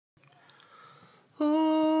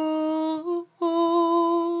Ooh,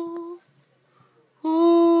 ooh,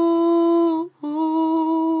 ooh,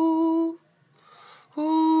 ooh, ooh,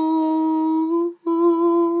 ooh,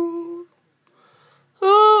 ooh.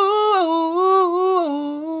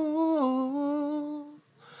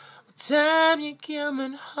 What time you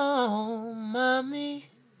coming home, mommy?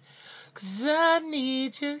 'Cause I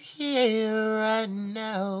need you here right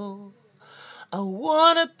now. I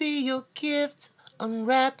wanna be your gift,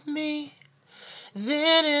 unwrap me,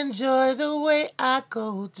 then enjoy the way I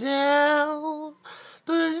go down.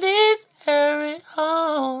 Please hurry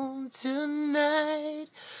home tonight,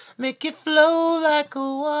 make it flow like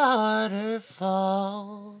a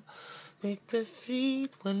waterfall. Take my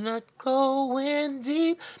feet when I go in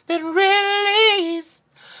deep and release,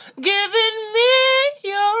 giving me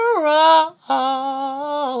your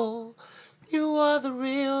all. You are the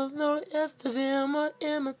real, no rest of them are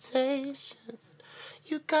imitations.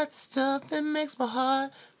 You got the stuff that makes my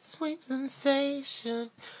heart a sweet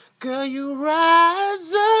sensation. Girl, you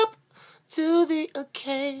rise up to the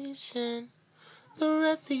occasion. The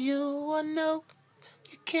rest of you, I know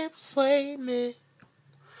you can't persuade me.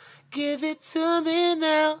 Give it to me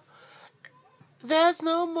now, there's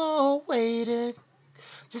no more waiting.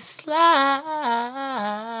 Just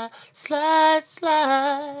slide, slide,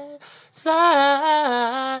 slide,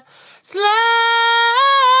 slide, slide,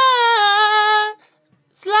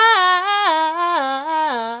 slide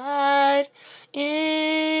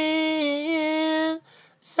inside.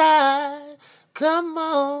 Come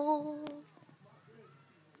on.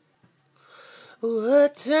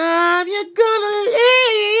 What time you gonna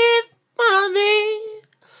leave, mommy?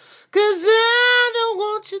 'Cause I don't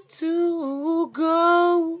want you to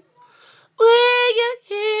go. When you're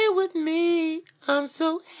here with me, I'm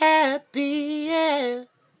so happy, yeah.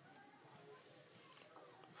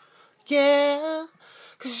 Yeah,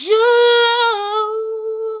 'cause your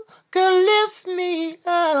love, girl, lifts me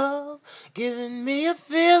up, giving me a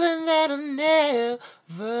feeling that I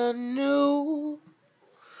never knew.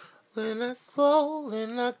 When I swole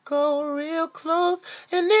and I go real close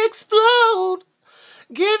and explode,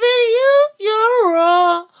 giving you your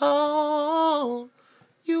all.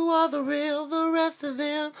 You are the real, the rest of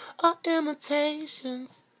them are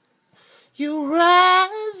imitations. You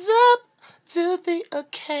rise up to the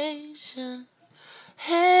occasion.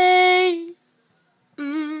 Hey,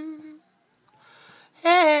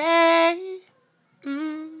 hey,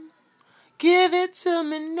 give it to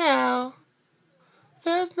me now.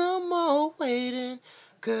 There's no more waiting.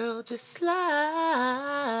 Girl, just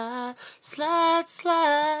slide, slide,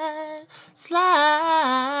 slide,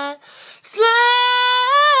 slide, slide,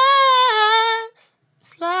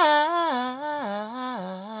 slide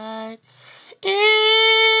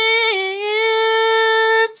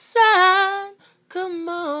inside. Come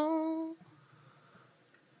on,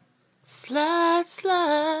 slide,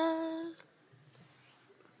 slide,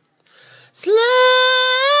 slide.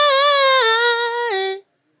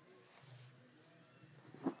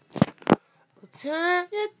 What time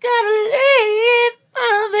you gotta leave,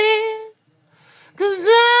 mommy? 'Cause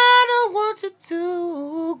I don't want you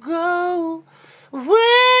to go.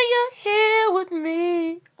 When you're here with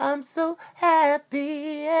me, I'm so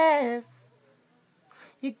happy, yes.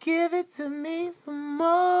 You give it to me some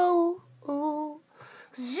more.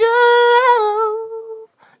 'Cause your love,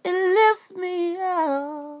 it lifts me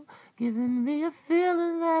up, giving me a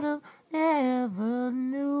feeling that I never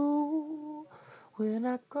knew. When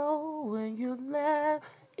I go, when you laugh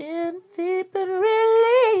in deep and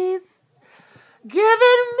release, giving